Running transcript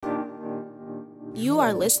You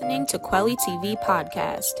are listening to Quelly TV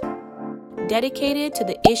Podcast, dedicated to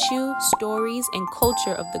the issue, stories, and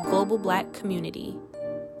culture of the global Black community.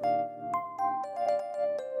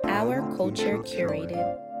 Our culture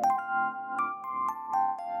curated.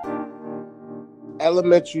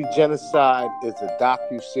 Elementary Genocide is a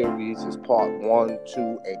docu-series. It's part 1,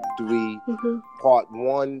 2, and 3. Part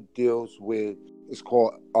 1 deals with, it's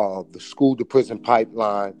called the school-to-prison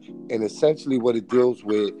pipeline. And essentially what it deals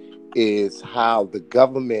with is how the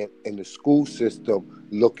government and the school system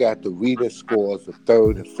look at the reading scores of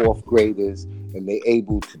 3rd and 4th graders, and they're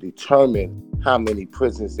able to determine how many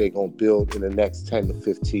prisons they're going to build in the next 10 to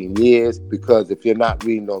 15 years. Because if you're not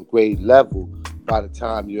reading on grade level, by the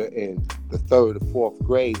time you're in the 3rd or 4th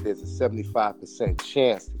grade, there's a 75%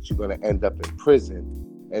 chance that you're going to end up in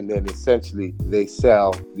prison. And then essentially they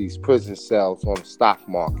sell these prison cells on the stock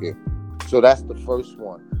market. So that's the first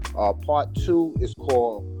one. Part 2 is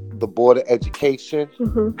called The Board of Education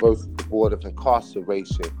versus the Board of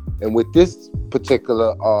Incarceration. And with this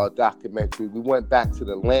particular documentary, we went back to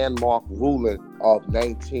the landmark ruling of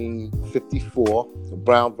 1954,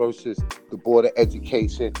 Brown versus the Board of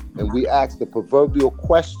Education. And we asked the proverbial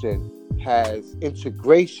question, has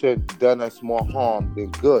integration done us more harm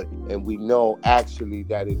than good? And we know actually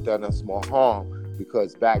that it done us more harm,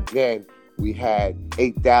 because back then we had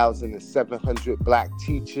 8,700 Black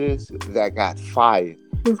teachers that got fired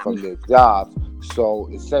from their jobs. So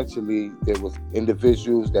essentially there was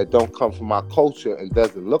individuals that don't come from our culture and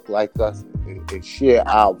doesn't look like us and share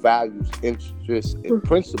our values, interests, and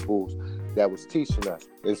principles that was teaching us.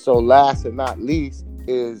 And so last and not least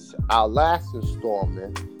is our last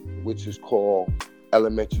installment, which is called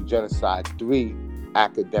Elementary Genocide 3,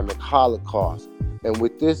 Academic Holocaust. And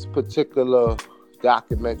with this particular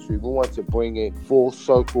documentary, we want to bring it full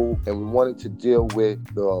circle, and we wanted to deal with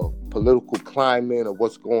the political climate of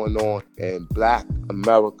what's going on in Black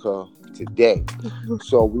America today.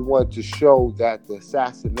 So we want to show that the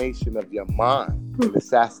assassination of your mind, the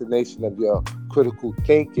assassination of your critical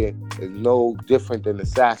thinking is no different than the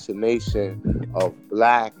assassination of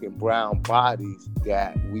Black and brown bodies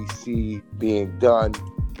that we see being done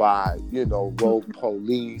by, rogue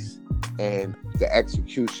police and the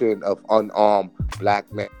execution of unarmed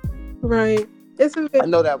Black men. Right. I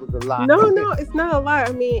know that was a lot. No, it's not a lot.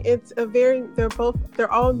 I mean,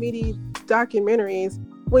 they're all meaty documentaries.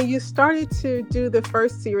 When you started to do the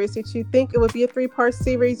first series, did you think it would be a 3-part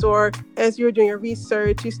series, or as you were doing your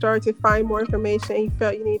research, you started to find more information and you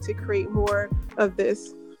felt you needed to create more of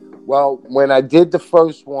this? Well, when I did the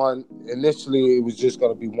first one, initially it was just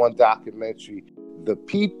going to be one documentary. The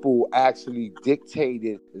people actually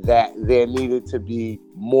dictated that there needed to be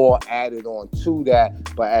more added on to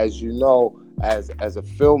that. But as you know, as a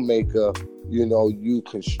filmmaker, you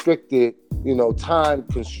constricted, time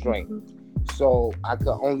constraint. So I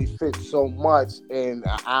could only fit so much in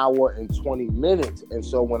an hour and 20 minutes. And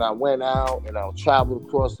so when I went out and I traveled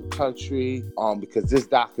across the country, because this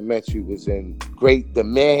documentary was in great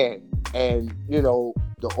demand, and,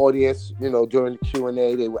 the audience, during the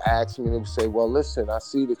Q&A, they would ask me, and they would say, well, listen, I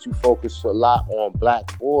see that you focus a lot on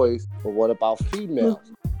Black boys, but what about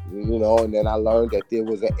females? And then I learned that there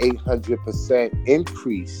was an 800%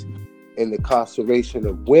 increase in the incarceration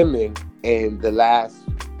of women in the last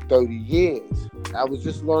 30 years. I was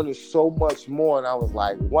just learning so much more, and I was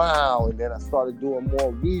like, wow. And then I started doing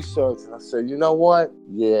more research, and I said, you know what?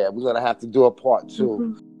 Yeah, we're going to have to do a part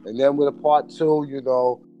 2. And then with a part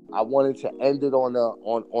 2, I wanted to end it on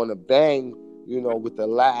a bang, with the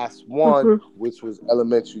last one, which was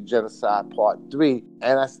Elementary Genocide Part 3.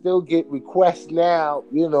 And I still get requests now,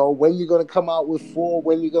 when you're going to come out with 4,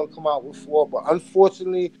 But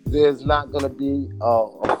unfortunately, there's not going to be a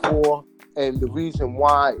 4. And the reason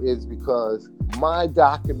why is because my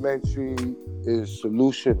documentary is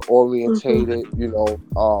solution orientated.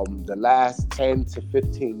 The last 10 to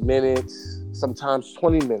 15 minutes, sometimes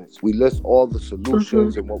 20 minutes, we list all the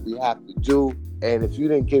solutions and what we have to do. And if you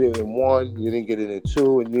didn't get it in 1, you didn't get it in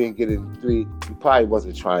 2, and you didn't get it in 3, you probably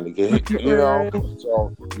wasn't trying to get it,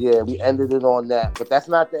 So, yeah, we ended it on that. But that's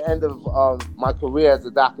not the end of my career as a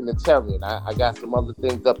documentarian. I got some other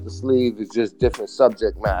things up the sleeve. It's just different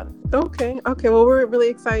subject matter. Okay. Well, we're really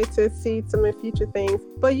excited to see some of the future things.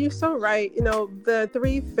 But you're so right. The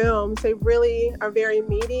 3 films, they really are very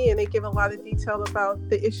meaty, and they give a lot of detail about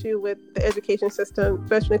the issue with the education system,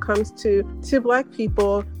 especially when it comes to Black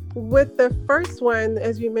people. With the first one,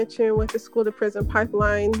 as you mentioned, with the school-to-prison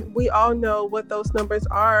pipeline, we all know what those numbers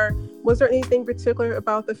are. Was there anything particular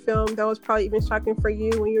about the film that was probably even shocking for you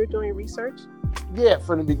when you were doing research? Yeah,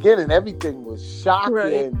 from the beginning, everything was shocking,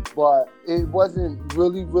 Right. but it wasn't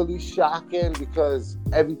really, really shocking because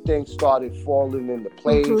everything started falling into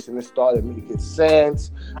place and it started making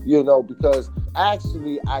sense, because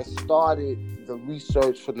actually I started the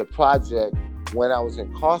research for the project when I was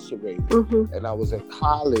incarcerated and I was in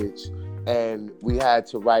college, and we had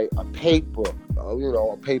to write a paper,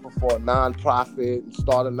 a paper for a nonprofit and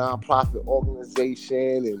start a nonprofit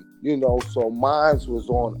organization. And, so mine was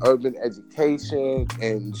on urban education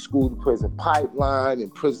and school to prison pipeline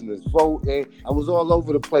and prisoners voting. I was all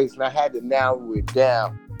over the place and I had to narrow it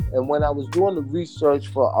down. And when I was doing the research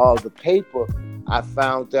for the paper, I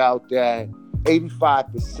found out that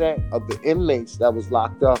 85% of the inmates that was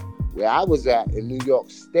locked up where I was at in New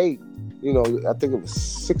York State, I think it was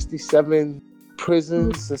 67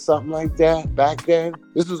 prisons or something like that back then.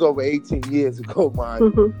 This was over 18 years ago,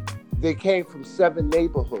 mind. They came from 7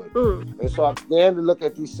 neighborhoods. And so I began to look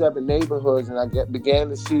at these 7 neighborhoods, and I began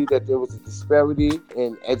to see that there was a disparity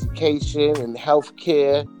in education and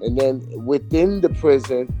healthcare. And then within the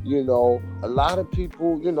prison, a lot of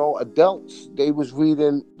people, adults, they was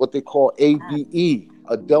reading what they call ABE,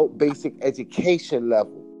 Adult Basic Education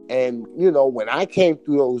level. And, when I came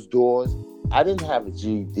through those doors, I didn't have a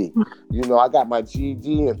GED. I got my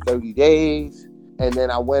GED in 30 days. And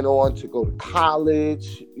then I went on to go to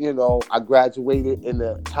college. I graduated in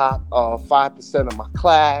the top 5% of my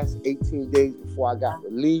class 18 days before I got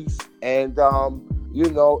released. And,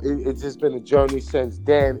 it's just been a journey since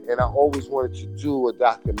then. And I always wanted to do a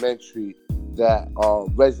documentary that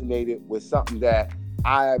resonated with something that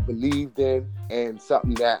I believed in and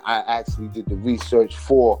something that I actually did the research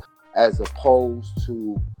for, as opposed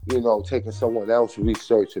to, taking someone else's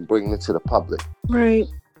research and bringing it to the public. Right.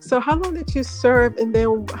 So how long did you serve, and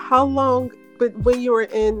then how long, but when you were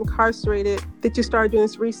incarcerated, did you start doing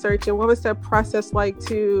this research, and what was that process like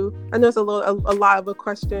I know it's a lot of a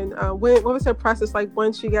question. What was that process like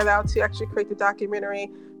once you got out to actually create the documentary?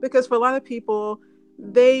 Because for a lot of people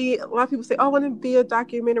say, oh, I want to be a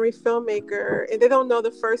documentary filmmaker, and they don't know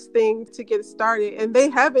the first thing to get started, and they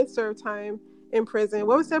haven't served time in prison.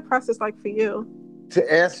 What was that process like for you? To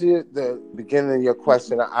answer the beginning of your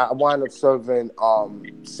question, I wound up serving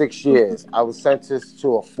 6 years. I was sentenced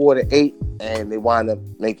to a 4 to 8, and they wound up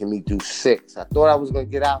making me do 6. I thought I was going to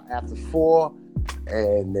get out after 4,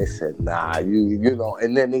 and they said, nah,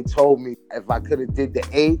 and then they told me if I could have did the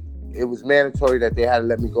 8, it was mandatory that they had to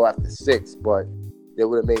let me go after 6, but they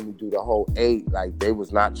would have made me do the whole 8. Like, they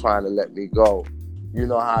was not trying to let me go. You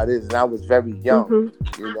know how it is. And I was very young.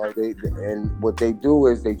 And what they do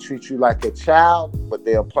is they treat you like a child, but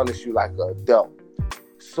they'll punish you like an adult.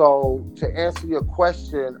 So to answer your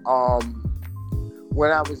question, when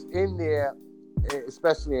I was in there,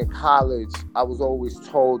 especially in college, I was always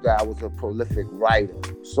told that I was a prolific writer.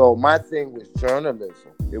 So my thing was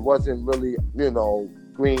journalism. It wasn't really,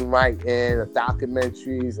 screenwriting or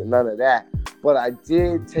documentaries and none of that. But I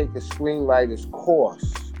did take a screenwriter's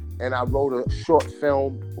course. And I wrote a short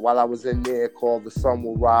film while I was in there called The Sun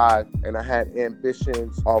Will Rise. And I had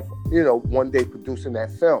ambitions of, one day producing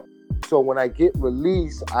that film. So when I get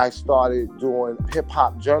released, I started doing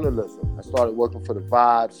hip-hop journalism. I started working for The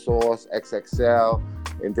Vibe, Source, XXL,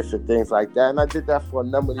 and different things like that. And I did that for a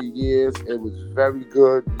number of years. It was very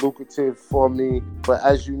good, lucrative for me. But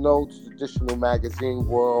as you know, the traditional magazine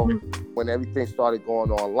world, when everything started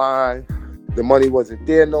going online, the money wasn't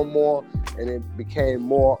there no more. And it became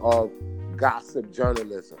more of gossip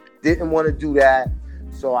journalism. Didn't want to do that.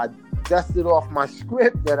 So I dusted off my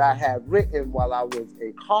script that I had written while I was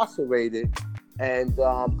incarcerated, and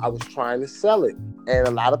I was trying to sell it. And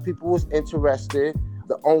a lot of people was interested.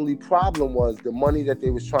 The only problem was the money that they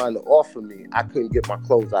was trying to offer me, I couldn't get my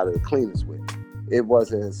clothes out of the cleaners with. It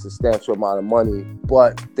wasn't a substantial amount of money,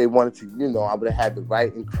 but they wanted to, I would have had the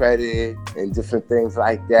writing credit and different things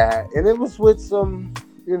like that. And it was with some,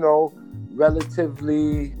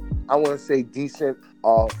 relatively, I want to say, decent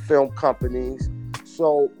film companies.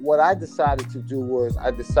 So what I decided to do was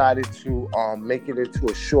I decided to make it into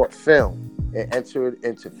a short film and enter it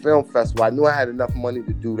into film festival. I knew I had enough money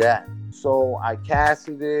to do that. So I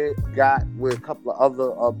casted it, got with a couple of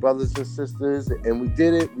other brothers and sisters, and we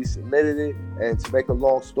did it. We submitted it. And to make a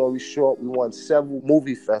long story short, we won several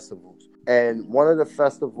movie festivals. And one of the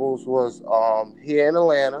festivals was here in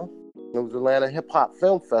Atlanta. It was Atlanta Hip Hop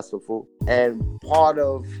Film Festival. And part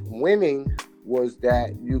of winning was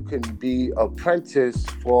that you can be apprentice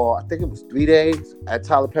for, I think it was 3 days at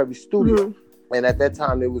Tyler Perry Studio. And at that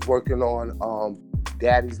time, they was working on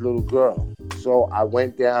Daddy's Little Girl. So I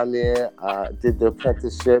went down there, did the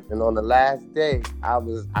apprenticeship, and on the last day, I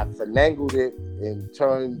finagled it and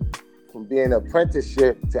turned from being an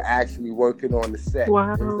apprenticeship to actually working on the set.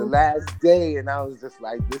 Wow. It was the last day, and I was just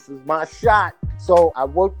like, this is my shot. So I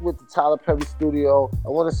worked with the Tyler Perry studio. I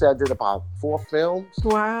want to say I did about 4 films.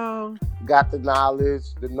 Wow. Got the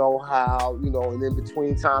knowledge, the know-how, and in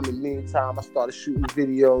between time and meantime, I started shooting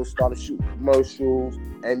videos, started shooting commercials.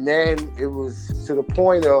 And then it was to the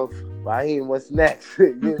point of, Raheem, what's next?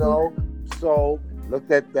 So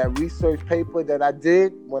looked at that research paper that I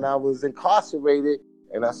did when I was incarcerated,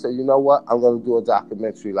 and I said, you know what? I'm going to do a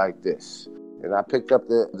documentary like this. And I picked up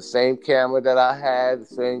the same camera that I had, the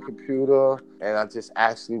same computer, and I just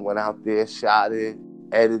actually went out there, shot it,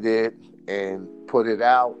 edited, and put it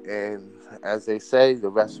out. And as they say, the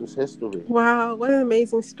rest was history. Wow, what an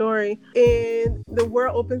amazing story. And the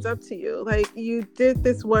world opens up to you. Like, you did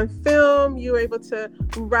this one film, you were able to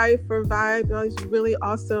write for Vibe and all these really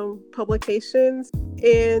awesome publications.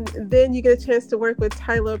 And then you get a chance to work with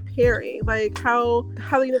Tyler Perry. Like, how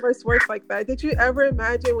the universe works like that. Did you ever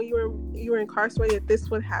imagine when you were incarcerated this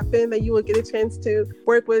would happen, that you would get a chance to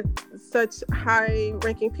work with such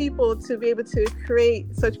high-ranking people, to be able to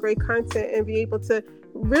create such great content and be able to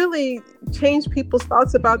really change people's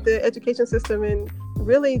thoughts about the education system and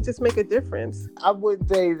really just make a difference? I would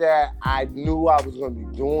say that I knew I was going to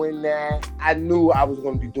be doing that. I knew I was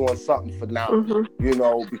going to be doing something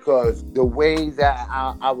phenomenal, because the way that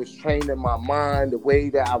I was training my mind, the way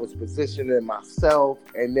that I was positioning myself,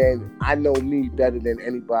 and then I know me better than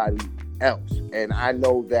anybody else. And I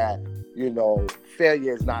know that,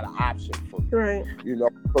 failure is not an option for me. Right.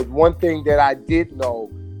 But one thing that I did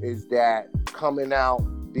know is that coming out,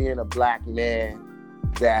 being a black man,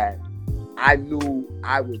 that I knew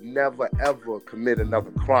I would never, ever commit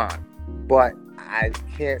another crime. But I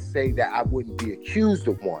can't say that I wouldn't be accused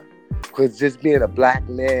of one. Because just being a black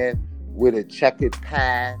man with a checkered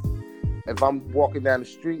past, if I'm walking down the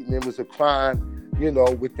street and there was a crime,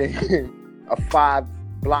 within a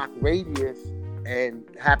 5-block radius and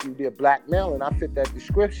happen to be a black male and I fit that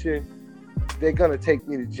description, they're going to take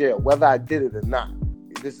me to jail, whether I did it or not.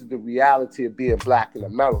 This is the reality of being black in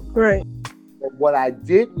America. Right. But what I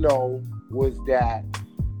did know was that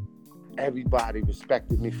everybody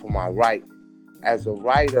respected me for my writing. As a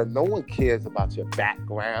writer, no one cares about your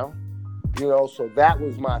background, so that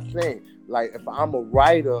was my thing. Like, if I'm a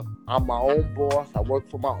writer, I'm my own boss, I work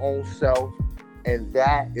for my own self, and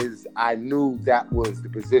I knew that was the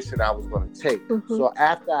position I was going to take. Mm-hmm. So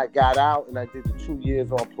after I got out and I did the 2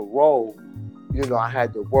 years on parole, I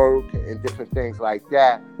had to work and different things like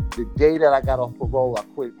that. The day that I got off parole, I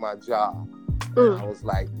quit my job. I was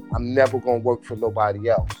like, I'm never going to work for nobody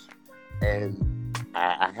else. And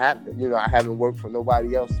I haven't. I haven't worked for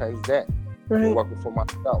nobody else since then. Right. I'm working for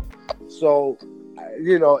myself. So,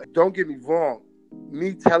 don't get me wrong.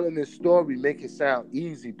 Me telling this story make it sound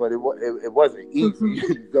easy, but it wasn't easy.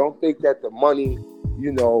 Mm-hmm. Don't think that the money,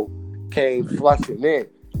 came flushing in.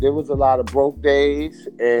 There was a lot of broke days,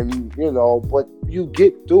 and but you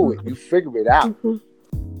get through it. You figure it out.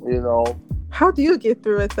 Mm-hmm. How do you get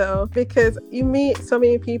through it though? Because you meet so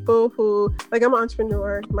many people who, like, I'm an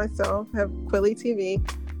entrepreneur myself, have Quilly TV,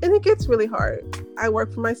 and it gets really hard. I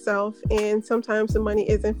work for myself, and sometimes the money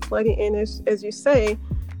isn't flooding in as you say.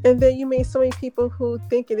 And then you meet so many people who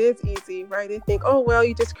think it is easy, right? They think, oh, well,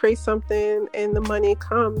 you just create something and the money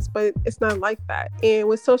comes, but it's not like that. And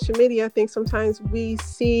with social media, I think sometimes we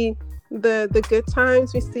see the good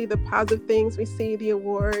times, we see the positive things, we see the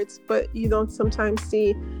awards, but you don't sometimes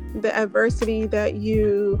see the adversity that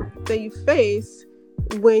you face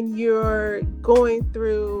when you're going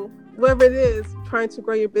through whatever it is, trying to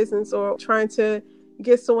grow your business or trying to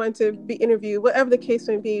get someone to be interviewed, whatever the case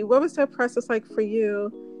may be. What was that process like for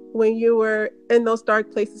you when you were in those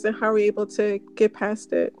dark places, and how were you able to get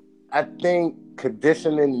past it? I think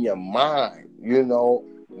conditioning your mind,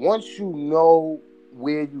 once you know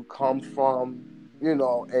where you come from,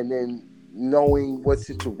 and then knowing what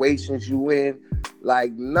situations you in,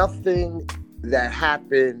 like nothing that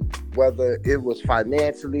happened, whether it was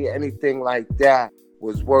financially, anything like that,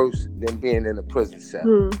 was worse than being in a prison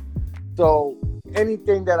cell. So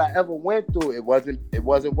anything that I ever went through, it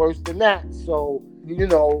wasn't worse than that. So,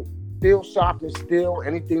 still sharp and still,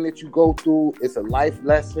 anything that you go through, it's a life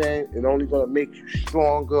lesson. It's only going to make you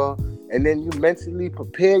stronger. And then you mentally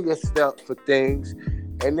prepare yourself for things.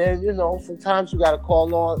 And then, sometimes you got to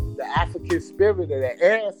call on the African spirit of the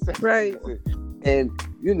ancestors. Right. And,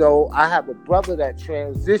 I have a brother that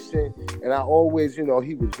transitioned, and I always, he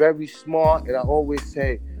was very smart, and I always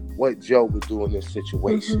say what Joe would do in this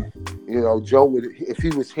situation. Mm-hmm. Joe would, if he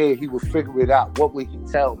was here, he would figure it out. What would he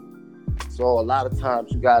tell me? So a lot of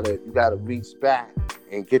times you gotta reach back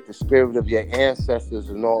and get the spirit of your ancestors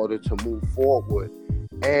in order to move forward.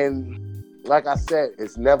 And like I said,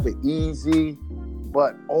 it's never easy,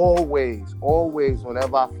 but always,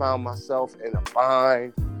 whenever I found myself in a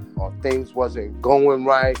bind or things wasn't going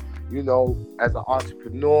right, you know, as an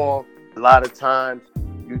entrepreneur, a lot of times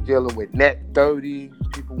you're dealing with net 30.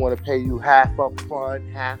 People want to pay you half up front,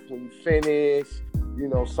 half when you finish. You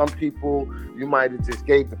know, some people you might have just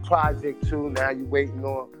gave the project to. Now you're waiting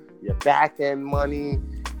on your back end money,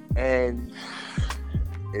 and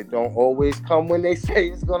it don't always come when they say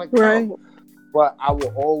it's gonna come. Right. But I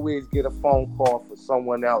will always get a phone call for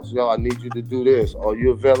someone else. Yo, I need you to do this. Are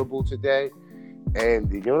you available today? And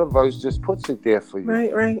the universe just puts it there for you.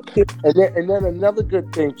 Right. And then another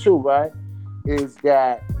good thing too, right, is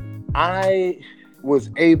that I was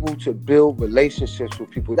able to build relationships with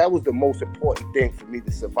people. That was the most important thing for me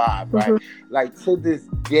to survive, right? Mm-hmm. Like, to this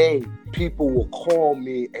day, people will call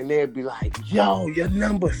me and they'll be like, yo, your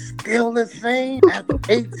number's still the same after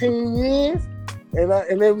 18 years?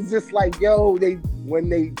 And it was just like, yo, when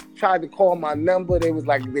they tried to call my number, they was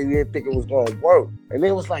like, they didn't think it was going to work. And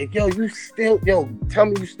they was like, yo, tell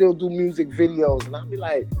me you still do music videos. And I'd be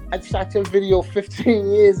like, I shot your video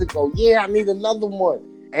 15 years ago. Yeah, I need another one.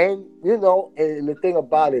 And, you know, and the thing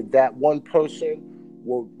about it, that one person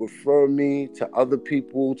will refer me to other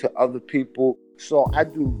people. So I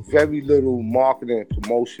do very little marketing and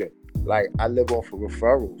promotion. Like, I live off of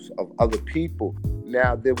referrals of other people.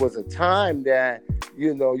 Now, there was a time that,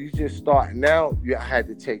 you know, you just starting out, you had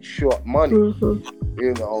to take short money. Mm-hmm.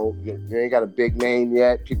 You know, you ain't got a big name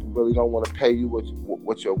yet. People really don't want to pay you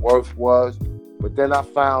what your worth was. But then I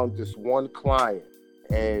found this one client.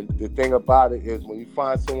 And the thing about it is, when you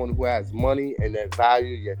find someone who has money and they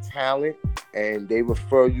value your talent and they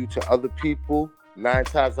refer you to other people, 9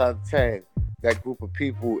 times out of 10, that group of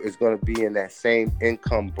people is going to be in that same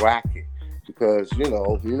income bracket. Because, you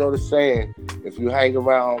know the saying, if you hang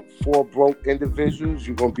around 4 broke individuals,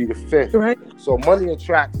 you're going to be the 5th. Right. So money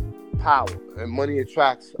attracts power, and money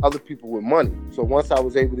attracts other people with money. So once I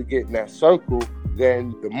was able to get in that circle,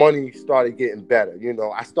 then the money started getting better. You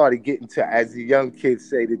know, I started getting to, as the young kids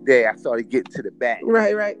say today, I started getting to the bag.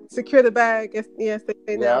 Right. Secure the bag. Yes, they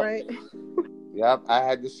say now, right? Yep, I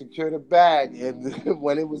had to secure the bag. And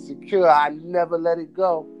when it was secure, I never let it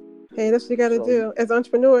go. Hey, that's what you got to do. As an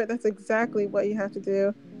entrepreneur, that's exactly what you have to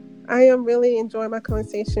do. I am really enjoying my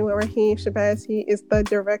conversation with Raheem Shabazz. He is the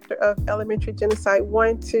director of Elementary Genocide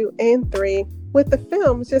 1, 2, and 3. With the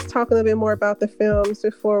films, just talking a little bit more about the films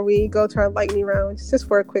before we go to our lightning round, just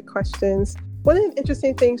for quick questions. One of the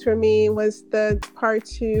interesting things for me was the part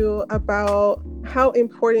 2 about how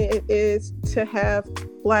important it is to have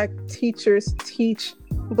Black teachers teach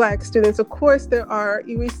Black students. Of course,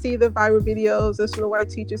 we see the viral videos of some white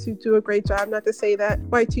teachers who do a great job. Not to say that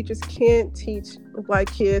white teachers can't teach Black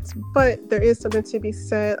kids, but there is something to be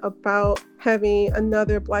said about having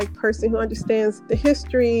another Black person who understands the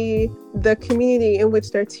history, the community in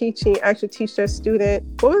which they're teaching, actually teach their student.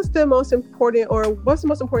 What's the most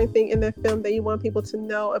important thing in the film that you want people to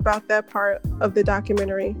know about that part of the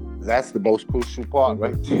documentary? That's the most crucial part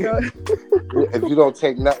right there. If you don't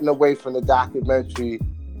take nothing away from the documentary,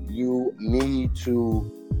 you need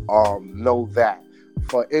to know that.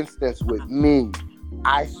 For instance, with me,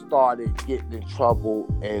 I started getting in trouble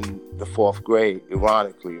in the 4th grade,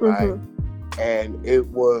 ironically, right? Mm-hmm. And it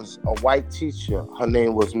was a white teacher. Her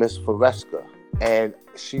name was Miss Foresca. And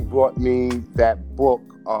she brought me that book,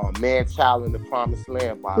 Man, Child in the Promised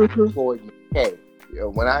Land by Floyd McKay.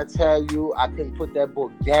 When I tell you, I couldn't put that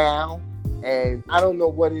book down. And I don't know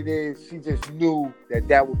what it is. She just knew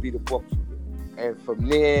that would be the book for me. And from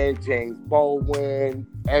there, James Baldwin,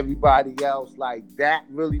 everybody else, like, that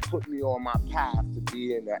really put me on my path to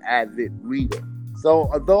being an avid reader. So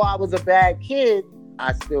although I was a bad kid,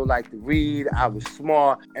 I still liked to read. I was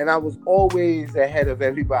smart, and I was always ahead of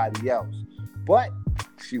everybody else. But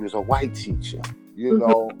she was a white teacher, you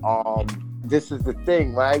know. This is the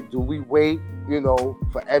thing, right? Do we wait,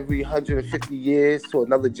 for every 150 years to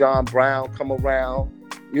another John Brown come around,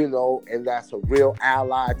 and that's a real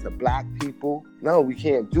ally to Black people? No, we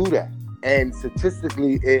can't do that. And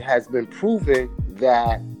statistically, it has been proven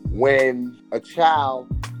that when a child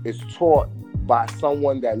is taught by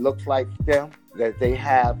someone that looks like them, that they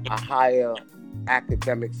have a higher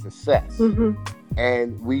academic success. Mm-hmm.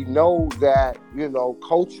 And we know that,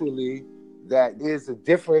 culturally, that there's a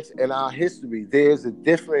difference in our history. There's a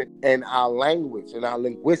difference in our language, in our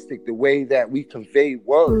linguistic, the way that we convey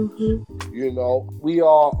words. Mm-hmm. We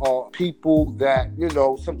are people that,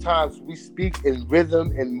 sometimes we speak in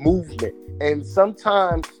rhythm and movement. And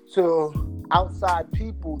sometimes to outside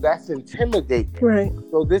people, that's intimidating. Right.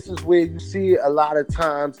 So this is where you see a lot of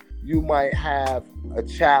times you might have a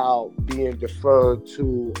child being deferred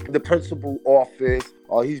to the principal office,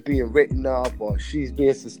 or he's being written up, or she's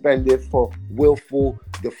being suspended for willful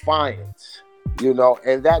defiance.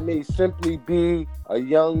 And that may simply be a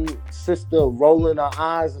young sister rolling her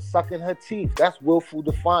eyes and sucking her teeth. That's willful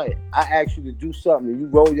defiance. I ask you to do something, and you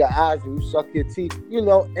roll your eyes and you suck your teeth,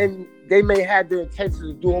 and they may have the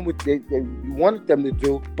intention of doing what you wanted them to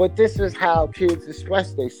do, but this is how kids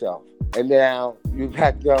express themselves. And now you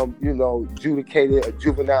got them, adjudicated a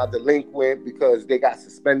juvenile delinquent because they got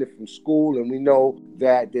suspended from school. And we know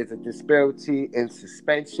that there's a disparity in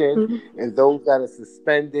suspension. And those that are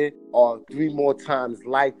suspended are 3 more times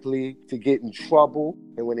likely to get in trouble.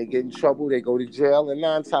 And when they get in trouble, they go to jail. And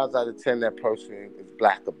 9 times out of 10, that person is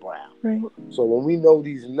black or brown. Right. So when we know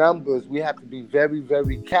these numbers, we have to be very,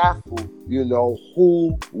 very careful,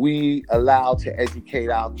 who we allow to educate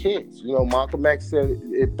our kids. Malcolm X said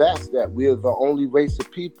it best, that we are the only race of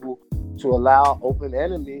people to allow open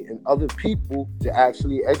enemy and other people to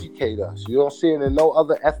actually educate us. You don't see it in no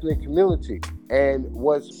other ethnic community. And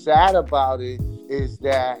what's sad about it is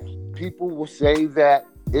that people will say that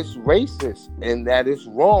it's racist and that it's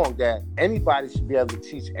wrong, that anybody should be able to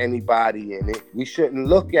teach anybody in it. We shouldn't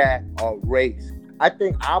look at race. I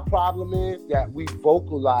think our problem is that we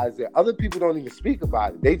vocalize it. Other people don't even speak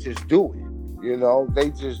about it. They just do it.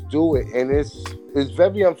 They just do it. And it's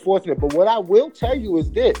very unfortunate. But what I will tell you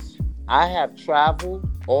is this. I have traveled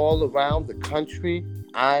all around the country.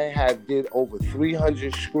 I have did over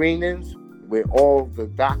 300 screenings with all the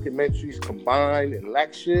documentaries combined and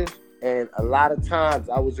lectures. And a lot of times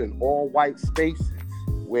I was in all white spaces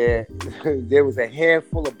where there was a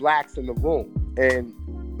handful of blacks in the room. And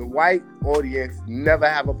the white audience never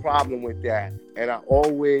have a problem with that. And I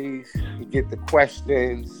always get the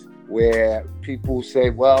questions where people say,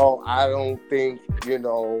 well, I don't think,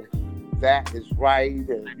 that is right.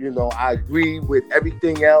 And, I agree with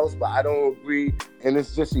everything else, but I don't agree. And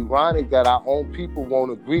it's just ironic that our own people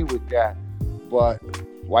won't agree with that. But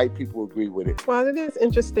white people agree with it. Well, it is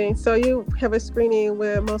interesting. So you have a screening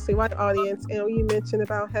with mostly white audience, and you mentioned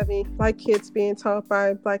about having black kids being taught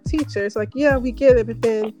by black teachers. Like, yeah, we get it, but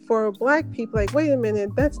then for black people, like, wait a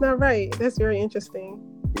minute, that's not right. That's very interesting.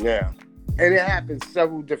 Yeah. And it happened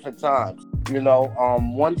several different times.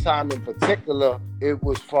 One time in particular, it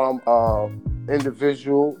was from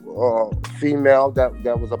individual female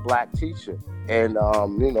that was a black teacher. And,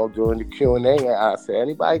 during the Q&A, I said,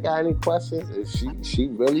 anybody got any questions? And she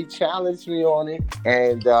really challenged me on it.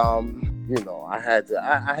 And,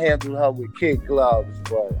 I handled her with kid gloves,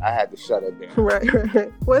 but I had to shut her down.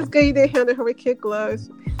 Right. Well, it's good you did handle her with kid gloves.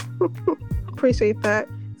 Appreciate that.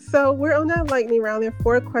 So we're on that lightning round. There are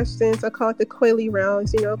 4 questions. I call it the Quilly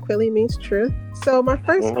rounds. Quilly means truth. So my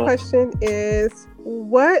first question is,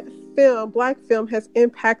 what black film has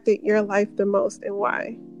impacted your life the most and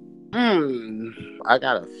why? I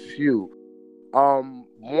got a few.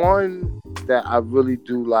 One that I really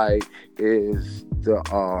do like is the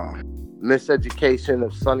Miseducation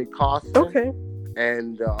of Sonny Carson. Okay.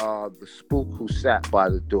 And The Spook Who Sat by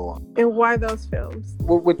the Door. And why those films?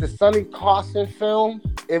 With the Sonny Carson film,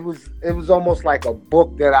 it was almost like a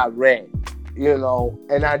book that I read, and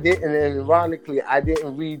and ironically, I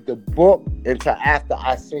didn't read the book until after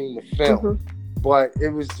I seen the film. But it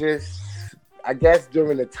was just, I guess,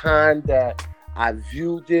 during the time that I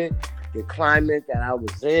viewed it, the climate that I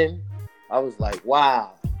was in, I was like,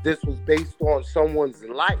 wow, this was based on someone's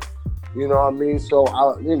life. You know what I mean? So,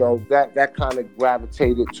 that kind of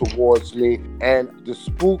gravitated towards me. And The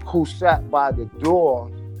Spook Who Sat by the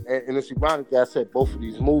Door, and it's ironic that I said both of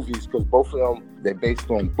these movies, because both of them, they're based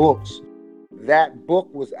on books. That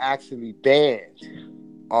book was actually banned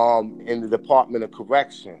in the Department of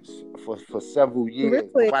Corrections for several years.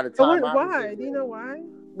 Really? By the time why? Do you know why?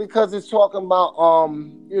 Because it's talking about,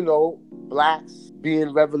 blacks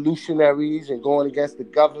being revolutionaries and going against the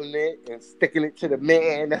government and sticking it to the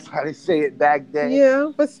man. That's how they say it back then.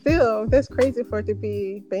 Yeah, but still, that's crazy for it to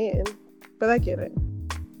be banned. But I get it.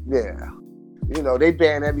 Yeah. They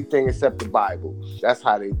ban everything except the Bible. That's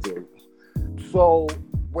how they do it. So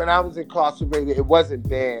when I was incarcerated, it wasn't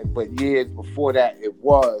banned, but years before that, it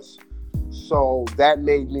was. So that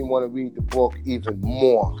made me want to read the book even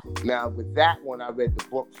more. Now, with that one, I read the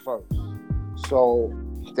book first. So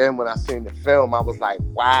then when I seen the film, I was like,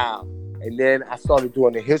 wow. And then I started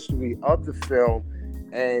doing the history of the film.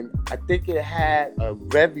 And I think it had a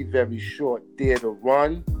very, very short theater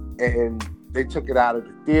run. And they took it out of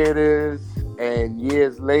the theaters. And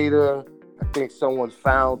years later, I think someone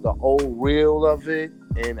found the old reel of it.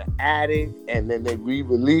 in an attic, and then they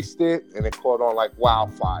re-released it, and it caught on like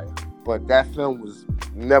wildfire. But that film was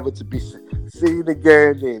never to be seen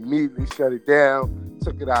again. They immediately shut it down,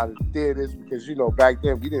 took it out of the theaters, because, you know, back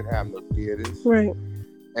then we didn't have no theaters. Right.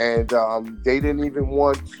 And they didn't even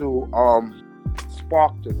want to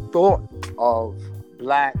spark the thought of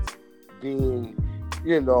blacks being,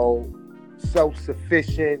 you know,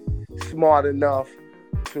 self-sufficient, smart enough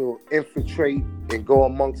to infiltrate and go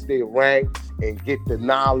amongst their ranks and get the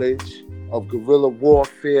knowledge of guerrilla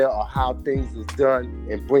warfare or how things is done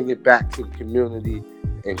and bring it back to the community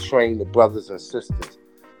and train the brothers and sisters.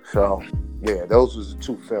 So, yeah, those was the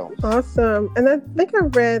two films. Awesome. And I think I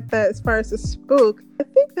read that as far as the Spook, I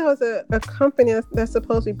think there was a company that's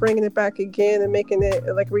supposed to be bringing it back again and making it,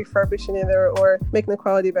 like, refurbishing it or making the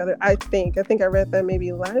quality better. I think I read that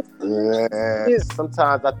maybe last. Yeah.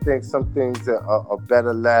 Sometimes I think some things are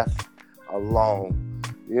better left alone.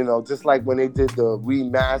 You know, just like when they did the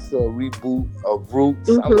reboot of Roots,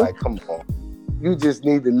 I'm like, come on. You just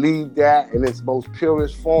need to leave that in its most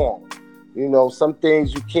purest form. You know, some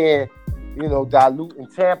things you can't, you know, dilute and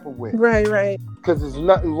tamper with. Right. Because there's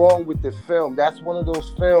nothing wrong with the film. That's one of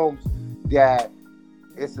those films that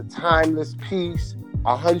it's a timeless piece.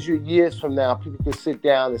 100 years from now, people can sit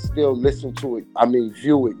down and still listen to it. I mean,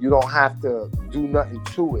 view it. You don't have to do nothing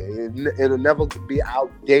to it. It'll never be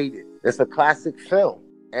outdated. It's a classic film.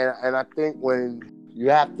 And I think when you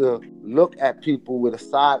have to look at people with a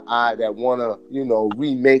side eye that want to, you know,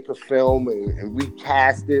 remake a film and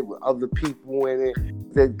recast it with other people in it,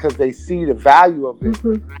 because they see the value of it.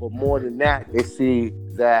 But more than that, they see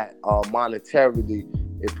that monetarily,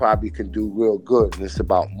 it probably can do real good. And it's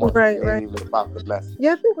about money. Right. Even about the message.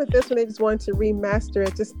 Yeah, I think with this one, they just wanted to remaster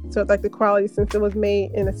it just so like the quality, since it was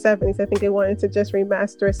made in the 70s, I think they wanted to just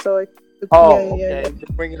remaster it so it okay.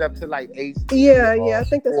 To bring it up to like HD. Yeah. I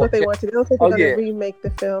think that's what they wanted. They don't think they're going to remake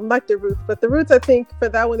the film like The Roots. But The Roots, I think for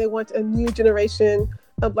that one, they want a new generation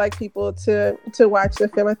of black people to watch the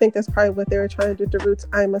film. I think that's probably what they were trying to do with The Roots,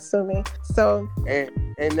 I'm assuming. So and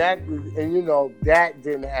you know, that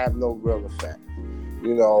didn't have no real effect.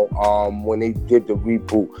 You know, when they did the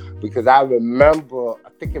reboot, because I remember, I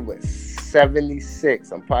think it was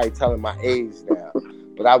 76. I'm probably telling my age now,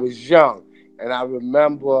 but I was young, and I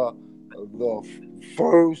remember the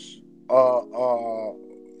first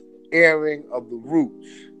airing of The Roots.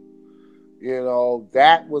 You know,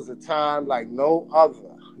 that was a time like no other.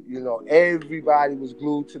 You know, everybody was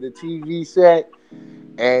glued to the TV set,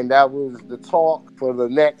 and that was the talk for the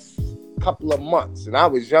next couple of months. And I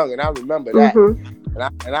was young, and I remember that.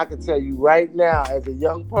 And I can tell you right now, as a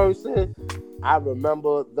young person, I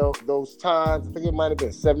remember those times. I think it might have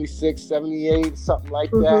been 76, 78, something like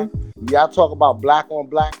that. Y'all talk about black on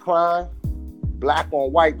black crime. Black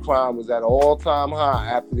on white crime was at an all-time high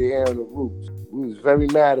after the airing of Roots. We was very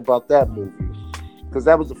mad about that movie, because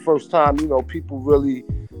that was the first time, you know, people really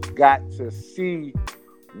got to see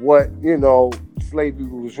what, you know, slavery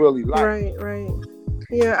was really like. Right.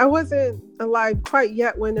 Yeah, I wasn't alive quite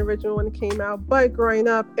yet when the original one came out, but growing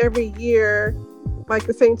up, every year, like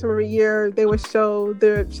the same time every year, they would show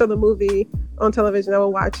the movie on television. I would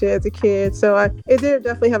watch it as a kid. So it did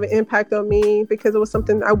definitely have an impact on me, because it was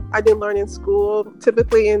something I didn't learn in school.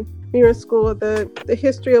 Typically when you're in school, the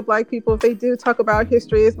history of black people, if they do talk about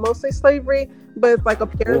history, it's mostly slavery, but it's like a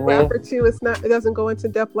paragraph or two. It doesn't go into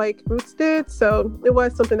depth like Roots did. So it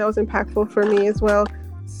was something that was impactful for me as well.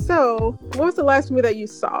 So, what was the last movie that you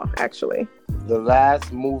saw, actually? The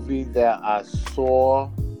last movie that I saw,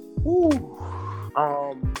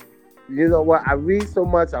 you know what? I read so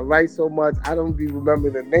much, I write so much, I don't even remember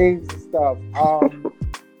the names and stuff.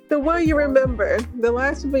 The one you remember, the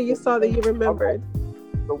last movie you saw that you remembered.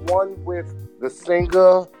 The one with the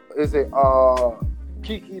singer, is it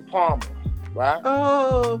Keke Palmer, right?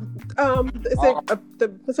 Oh,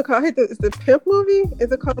 what's it called? Is the Pimp movie?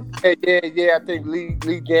 Is it called? Yeah. I think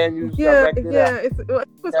Lee Daniels directed that. It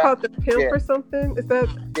was called The Pimp or something. Is that?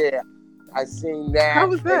 Yeah, I seen that. How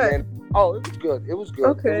was that? It was good. It was good.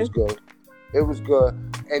 Okay. It was good.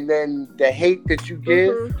 And then The Hate That You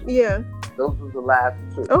Give. Yeah. Those were the last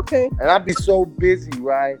two. Okay. And I'd be so busy,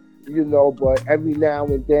 right? You know, but every now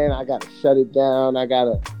and then I gotta shut it down. I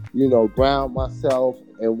gotta, you know, ground myself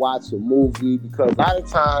and watch a movie, because a lot of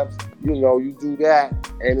times, you know, you do that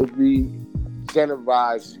and it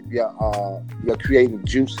regenerates your creative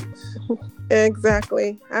juices.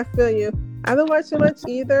 Exactly. I feel you. I don't watch too much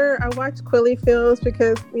either. I watch Quilly films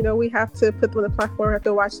because, you know, we have to put them on the platform. I have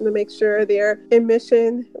to watch them to make sure they're in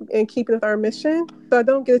mission and keeping with our mission. So I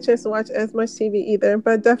don't get a chance to watch as much TV either,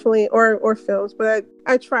 but definitely, or films. But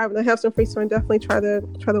I try when I have some free time. Definitely try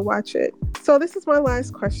to watch it. So this is my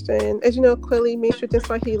last question. As you know, Kweli means truth in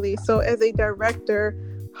Swahili. So as a director,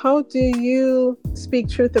 how do you speak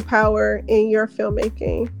truth to power in your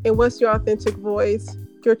filmmaking? And what's your authentic voice,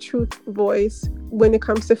 your truth voice when it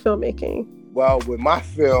comes to filmmaking? Well, with my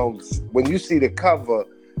films, when you see the cover,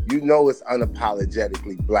 you know it's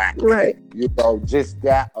unapologetically Black. Right. You know, just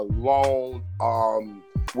that alone.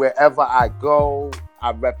 Wherever I go,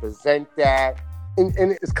 I represent that. And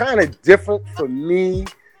it's kind of different for me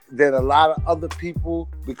than a lot of other people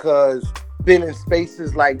because been in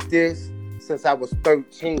spaces like this since I was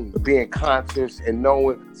 13, being conscious and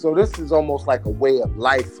knowing. So this is almost like a way of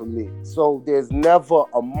life for me. So there's never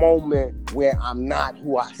a moment where I'm not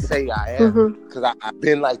who I say I am because I've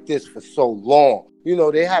been like this for so long. You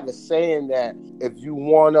know, they have a saying that if you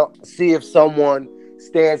want to see if someone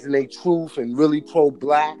stands in their truth and really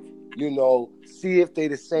pro-Black, you know, see if they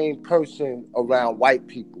the same person around white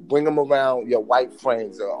people. Bring them around your white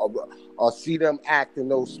friends or see them act in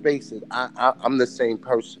those spaces. I'm the same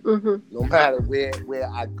person, no matter where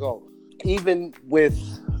I go. Even with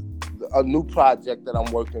a new project that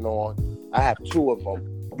I'm working on, I have two of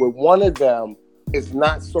them. With one of them, it's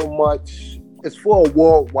not so much, it's for a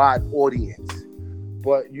worldwide audience,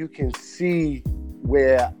 but you can see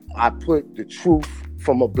where I put the truth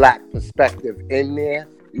from a Black perspective in there.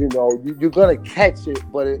 You know, you're going to catch it,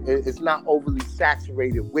 but it's not overly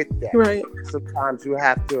saturated with that. Right. Sometimes you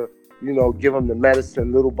have to, you know, give them the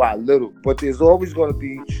medicine little by little. But there's always going to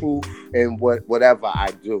be truth in whatever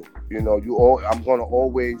I do. You know, I'm going to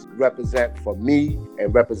always represent for me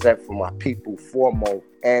and represent for my people foremost.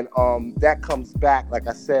 And that comes back, like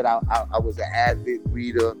I said, I was an avid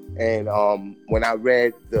reader. And when I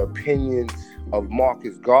read the opinions of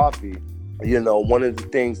Marcus Garvey, you know, one of the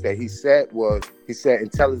things that he said,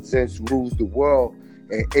 intelligence rules the world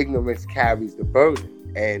and ignorance carries the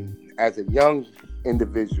burden. And as a young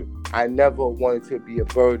individual, I never wanted to be a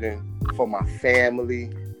burden for my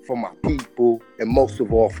family, for my people, and most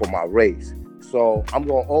of all for my race. So I'm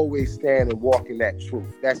going to always stand and walk in that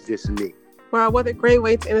truth. That's just me. Wow, what a great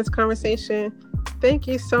way to end this conversation. Thank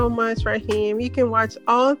you so much, Raheem. You can watch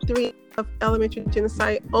all 3 of Elementary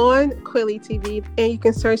Genocide on Kweli TV, and you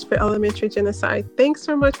can search for Elementary Genocide. Thanks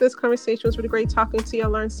so much for this conversation. It was really great talking to you. I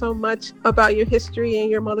learned so much about your history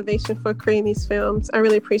and your motivation for creating these films. I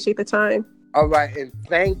really appreciate the time. All right, and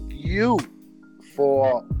thank you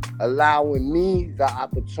for allowing me the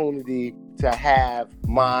opportunity to have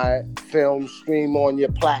my film stream on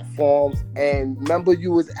your platforms. And remember,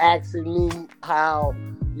 you was asking me how,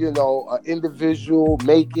 you know, an individual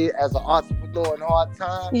make it as an entrepreneur in hard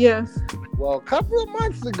times. Yes. Well, a couple of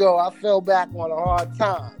months ago, I fell back on hard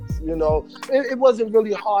times. You know, it wasn't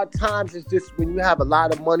really hard times. It's just when you have a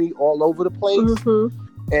lot of money all over the place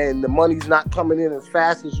and the money's not coming in as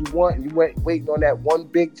fast as you want, and you went waiting on that one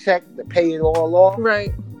big check to pay it all off.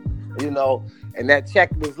 Right. You know, and that check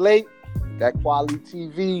was late. That Kweli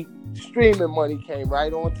TV streaming money came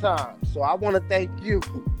right on time. So I want to thank you.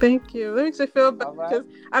 Thank you. That makes me feel better because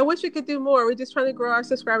I wish we could do more. We're just trying to grow our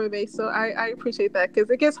subscriber base. So I appreciate that because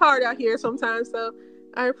it gets hard out here sometimes. So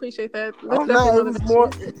I appreciate that.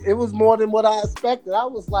 It was more than what I expected. I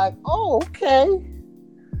was like, oh, okay.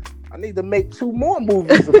 I need to make 2 more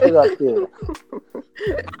movies to put up there.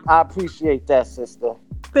 I appreciate that, sister.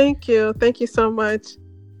 Thank you. Thank you so much.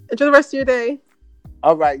 Enjoy the rest of your day.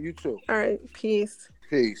 All right, you too. All right, peace.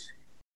 Peace.